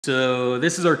So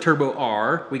this is our Turbo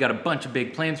R. We got a bunch of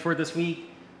big plans for it this week.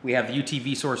 We have the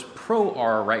UTV Source Pro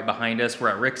R right behind us. We're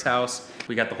at Rick's house.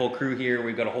 We got the whole crew here.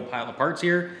 We've got a whole pile of parts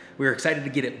here. We're excited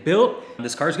to get it built.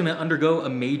 This car's gonna undergo a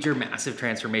major, massive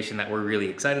transformation that we're really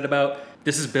excited about.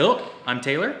 This is Built. I'm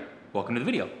Taylor. Welcome to the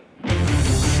video.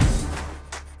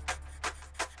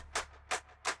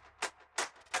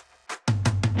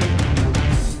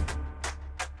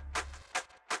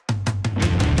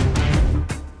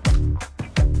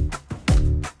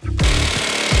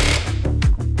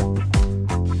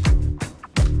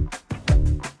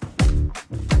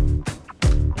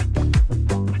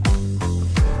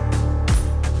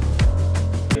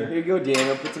 Here you go,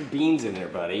 Daniel. Put some beans in there,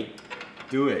 buddy.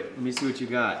 Do it. Let me see what you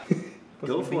got.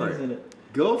 Go for it.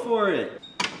 Go for it.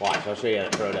 Watch, I'll show you how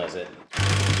the pro does it.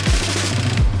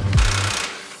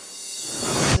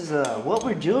 This is what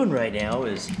we're doing right now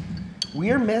is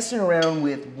we're messing around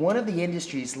with one of the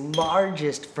industry's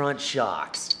largest front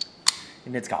shocks.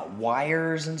 And it's got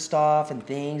wires and stuff and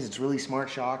things. It's really smart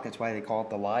shock. That's why they call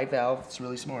it the live valve. It's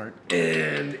really smart.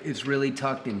 And it's really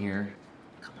tucked in here.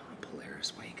 Come on,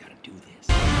 Polaris, why you gotta do this?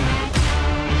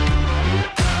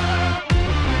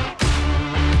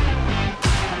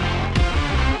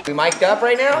 We mic'd up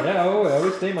right now? Yeah, I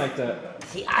always stay mic'd up.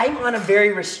 See, I'm on a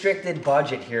very restricted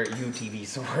budget here at UTV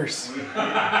Source.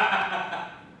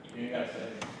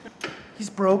 He's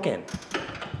broken.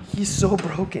 He's so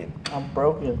broken. I'm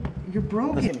broken. You're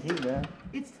broken. Listen, heat, man.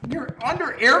 You're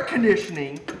under air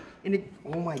conditioning, and it.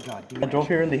 Oh my God, dude. I drove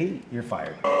here in the heat. You're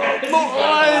fired.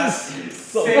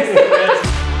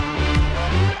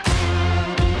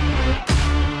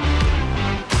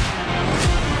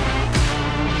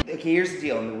 Okay, here's the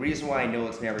deal, and the reason why I know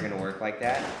it's never going to work like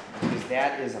that is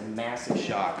that is a massive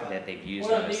shock that they've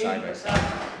used on this side by side.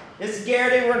 This is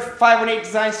Garrett. We're at 518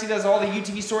 Design. He does all the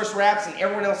UTV Source wraps and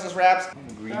everyone else's wraps.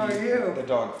 How are you? The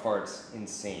dog farts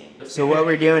insane. So what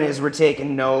we're doing is we're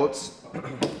taking notes.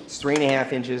 It's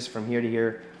 3.5 inches from here to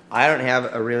here. I don't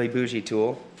have a really bougie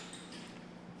tool.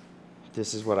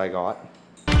 This is what I got.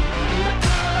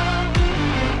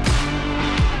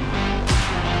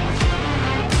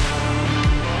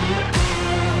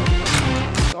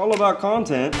 It's all about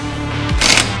content.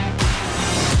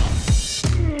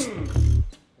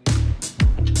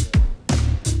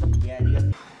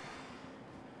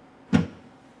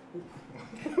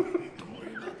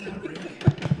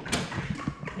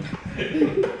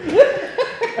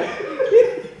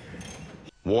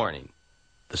 Warning.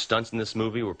 The stunts in this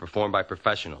movie were performed by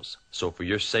professionals, so for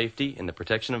your safety and the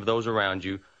protection of those around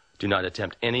you, do not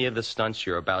attempt any of the stunts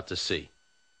you're about to see.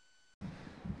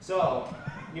 So,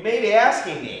 you may be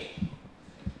asking me,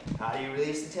 how do you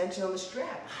release the tension on the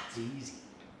strap? It's easy.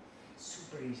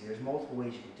 Super easy. There's multiple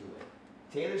ways you can do it.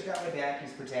 Taylor's got my back.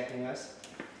 He's protecting us.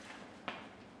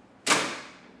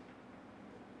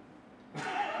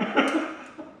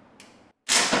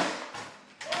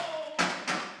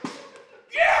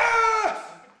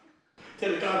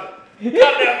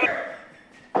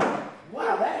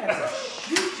 Wow, that has a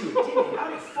shoot to it, didn't it? How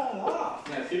did it fall off?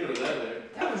 Yeah, I see what was out there.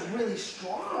 That was really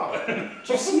strong. Did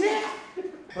you see that?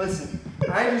 Listen,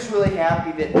 I'm just really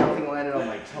happy that nothing landed on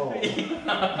my toe.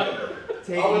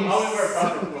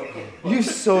 You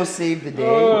so saved the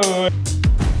day.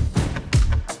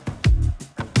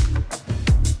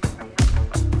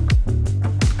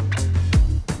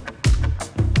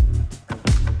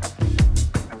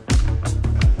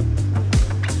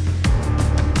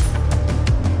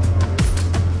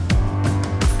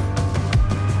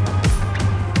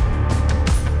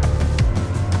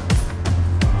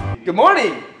 Good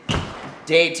morning!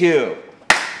 Day 2.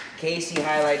 KC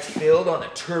HiLiTES build on the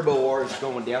Turbo R is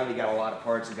going down. We got a lot of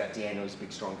parts. We got Daniel, he's a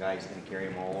big strong guy. He's gonna carry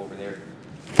them all over there.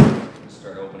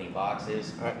 Start opening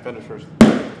boxes. All right, Fender first.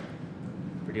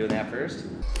 We're doing that first.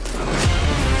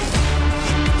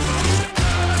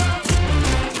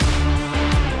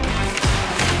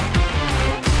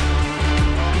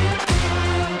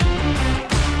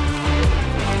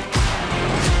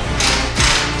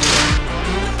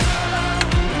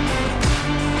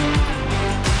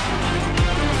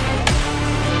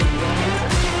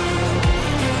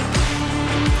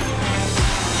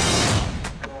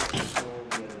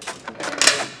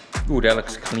 Ooh, that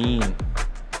looks clean.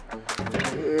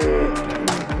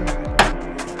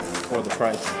 For the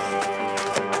price.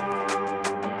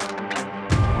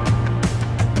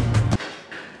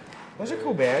 Those are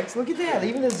cool bags. Look at that.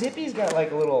 Even the zippy's got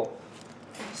like a little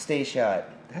stay shot.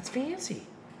 That's fancy.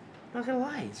 Not gonna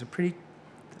lie. These are pretty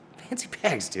fancy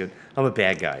bags, dude. I'm a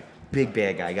bad guy. Big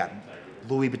bad guy. I got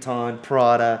Louis Vuitton,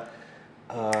 Prada,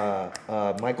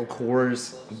 Michael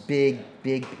Kors, big,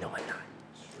 no, I'm not.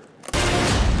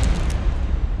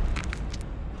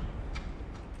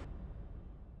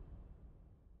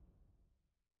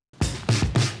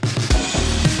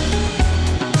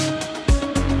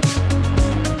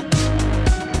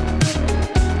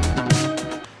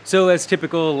 So as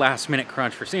typical last minute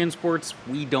crunch for Sand Sports,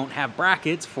 we don't have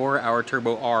brackets for our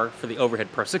Turbo R for the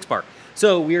overhead Pro 6 bar.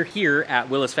 So we're here at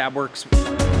Willis Fabworks.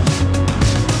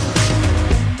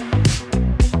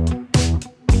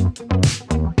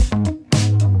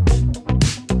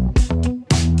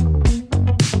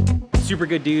 Super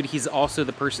good dude. He's also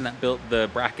the person that built the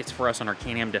brackets for us on our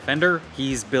Can-Am Defender.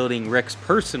 He's building Rick's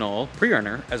personal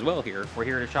pre-runner as well here. We're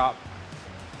here to shop.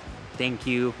 Thank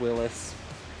you, Willis,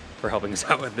 for helping us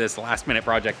out with this last minute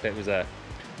project. It was a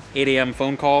 8 a.m.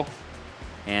 phone call,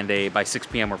 and by 6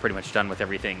 p.m. we're pretty much done with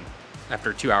everything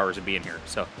after 2 hours of being here.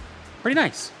 So pretty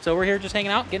nice. So we're here just hanging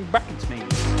out, getting brackets made.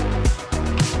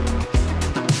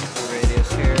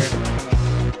 Radius here.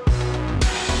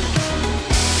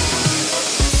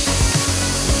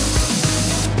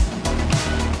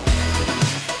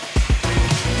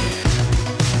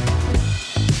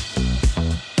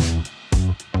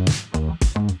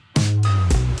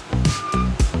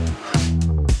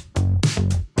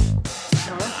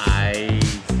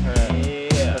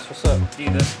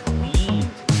 Dude, that's clean.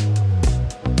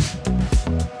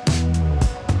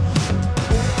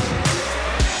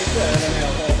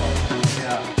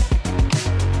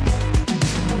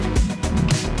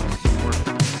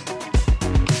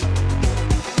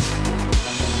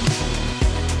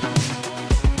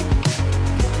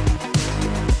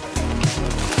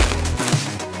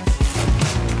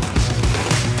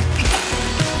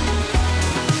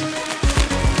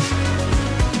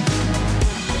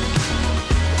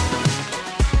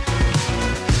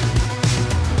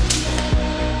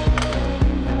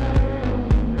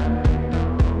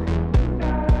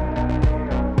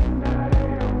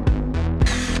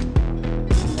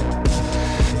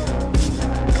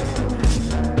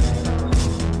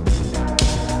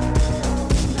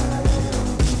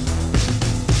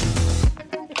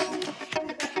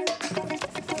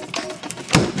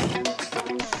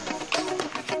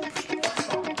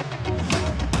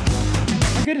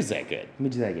 How good is that good? Let me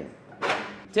do that again.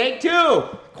 Take two.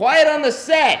 Quiet on the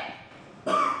set.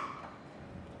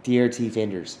 DRT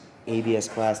fenders. ABS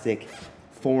plastic.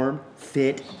 Form,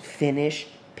 fit, finish,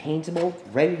 paintable,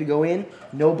 ready to go in.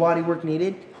 No body work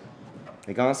needed.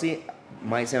 Like honestly,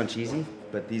 might sound cheesy,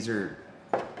 but these are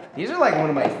like one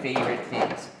of my favorite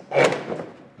things.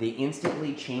 They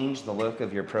instantly change the look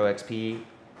of your Pro XP,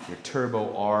 your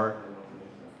Turbo R,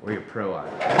 or your Pro R.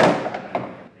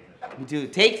 Let me do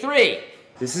take three.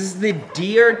 This is the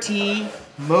DRT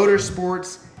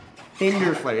Motorsports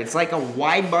Fender Flight. It's like a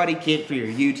wide body kit for your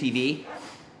UTV,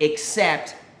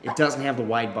 except it doesn't have the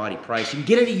wide body price. You can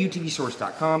get it at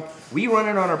utvsource.com. We run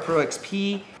it on our Pro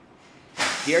XP.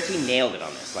 DRT nailed it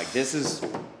on this. Like this is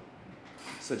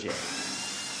legit.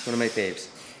 It's one of my faves.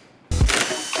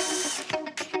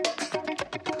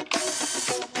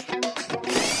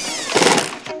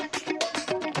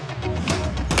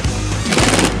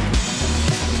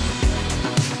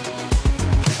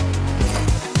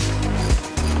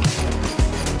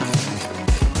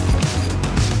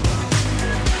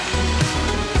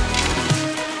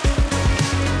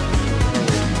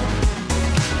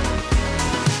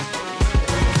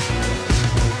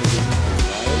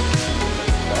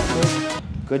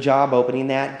 Good job opening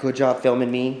that. Good job filming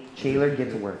me. Taylor,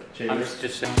 get to work. I'm just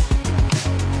saying.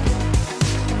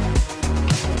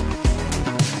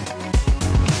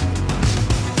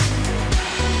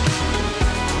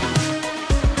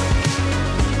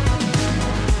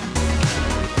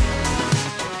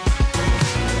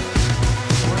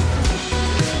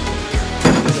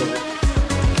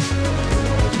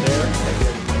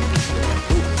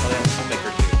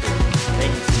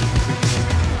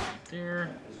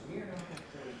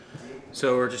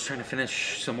 So we're just trying to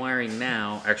finish some wiring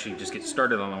now. Actually, just get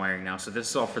started on the wiring now. So this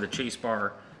is all for the chase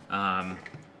bar.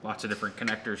 Lots of different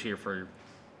connectors here for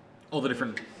all the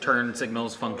different turn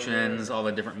signals, functions, all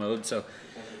the different modes. So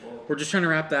we're just trying to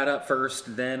wrap that up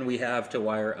first. Then we have to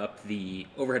wire up the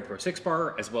overhead Pro 6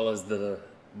 bar as well as the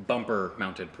bumper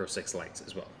mounted Pro 6 lights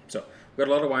as well. So we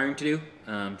got a lot of wiring to do.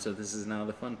 So this is now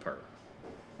the fun part.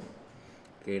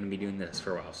 We're gonna be doing this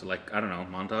for a while. So like, I don't know,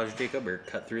 montage, Jacob, or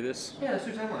cut through this? Yeah, let's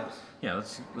do time lapse. Yeah,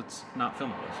 let's not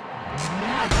film this.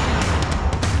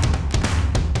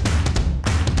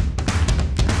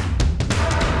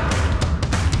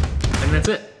 And that's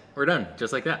it. We're done,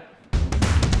 just like that.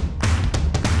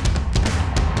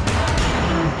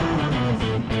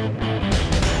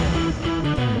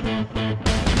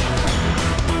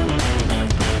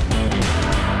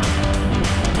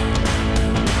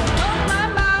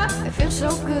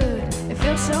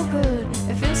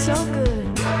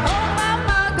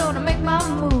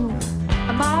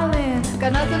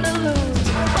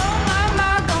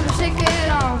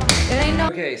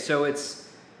 Okay, so it's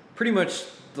pretty much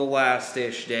the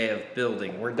last-ish day of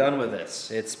building. We're done with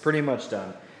this. It's pretty much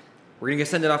done. We're gonna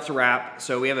send it off to wrap,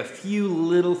 so we have a few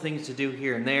little things to do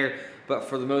here and there, but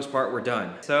for the most part, we're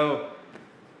done. So,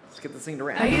 let's get this thing to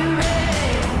wrap. Are you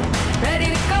ready? Ready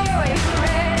to go? Are you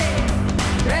ready?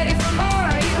 Ready for more?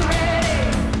 Are you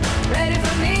ready? Ready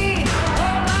for me?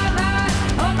 Oh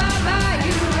my,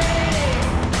 you ready?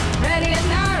 Ready or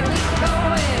not, we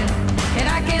going, and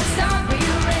I can't stop. Are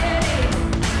you ready?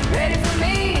 Ready for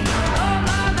me? Oh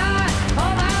my,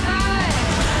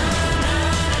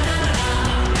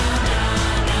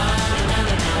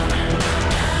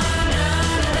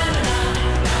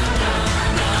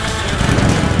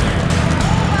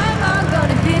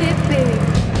 gonna hit it big.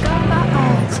 Got my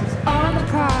eyes on the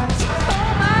prize. Oh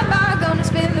my, gonna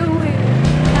spin the wheel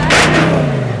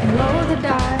and roll the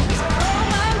dice.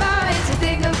 Oh my, it's a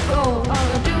thing of gold. All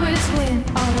I do is win.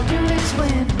 All I do is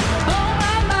win. Oh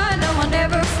my, no one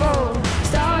ever fold.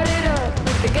 Start it up,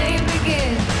 let the game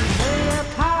begin. Way up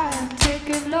high, I'm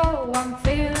taking low. I'm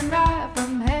feeling right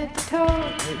from head to toe.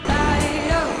 Light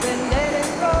it up and let it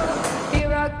go.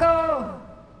 Here I go.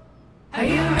 Are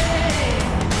you ready?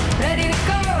 Ready to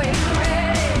go? Are you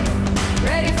ready?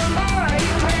 Ready for more? Are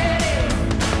you ready?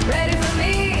 Ready for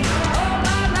me?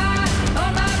 Oh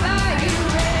my, you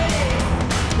ready?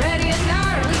 Ready or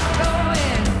not, we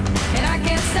going, and I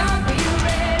can't stop. Are you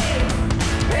ready?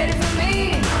 Ready for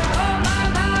me? Oh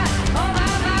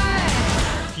my.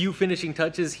 Few finishing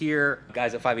touches here.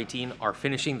 Guys at 518 are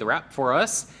finishing the wrap for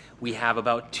us. We have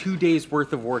about 2 days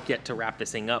worth of work yet to wrap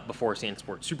this thing up before Sand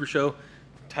Sport Super Show.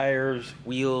 Tires,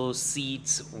 wheels,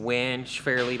 seats, winch,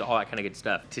 fairlead, all that kind of good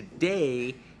stuff.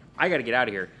 Today, I gotta get out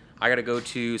of here. I gotta go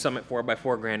to Summit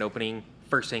 4x4 grand opening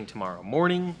first thing tomorrow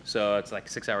morning. So it's like a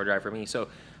 6-hour drive for me. So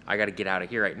I gotta get out of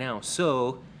here right now.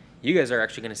 So you guys are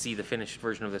actually gonna see the finished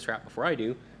version of this wrap before I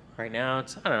do. Right now,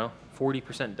 it's, I don't know,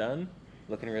 40% done.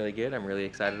 Looking really good. I'm really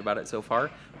excited about it so far.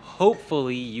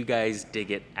 Hopefully you guys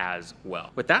dig it as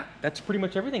well. With that, that's pretty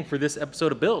much everything for this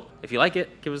episode of Build. If you like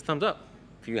it, give us a thumbs up.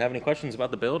 If you have any questions about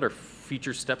the build or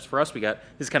future steps for us, this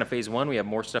is kind of phase 1. We have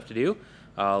more stuff to do.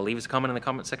 Leave us a comment in the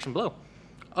comment section below.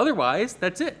 Otherwise,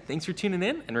 that's it. Thanks for tuning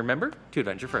in, and remember to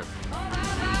adventure further.